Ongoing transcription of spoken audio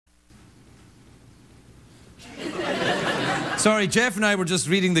Sorry, Jeff and I were just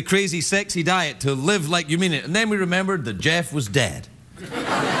reading The Crazy Sexy Diet to Live Like You Mean It, and then we remembered that Jeff was dead.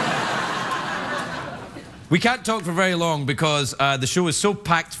 We can't talk for very long because the show is so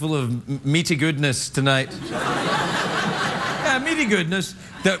packed full of meaty goodness tonight. Yeah, meaty goodness,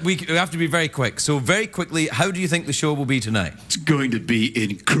 that we have to be very quick. So very quickly, how do you think the show will be tonight? It's going to be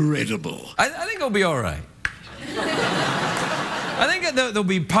incredible. I think it'll be all right. I think there'll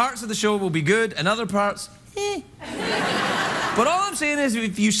be parts of the show will be good and other parts, eh. But all I'm saying is,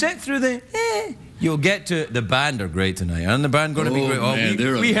 if you sit through the you'll get to... The band are great tonight. And the band going to be great.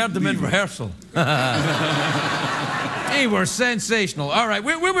 Man, we heard them in rehearsal. They were sensational. All right,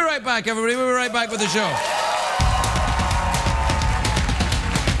 we'll be right back, everybody. We'll be right back with the show.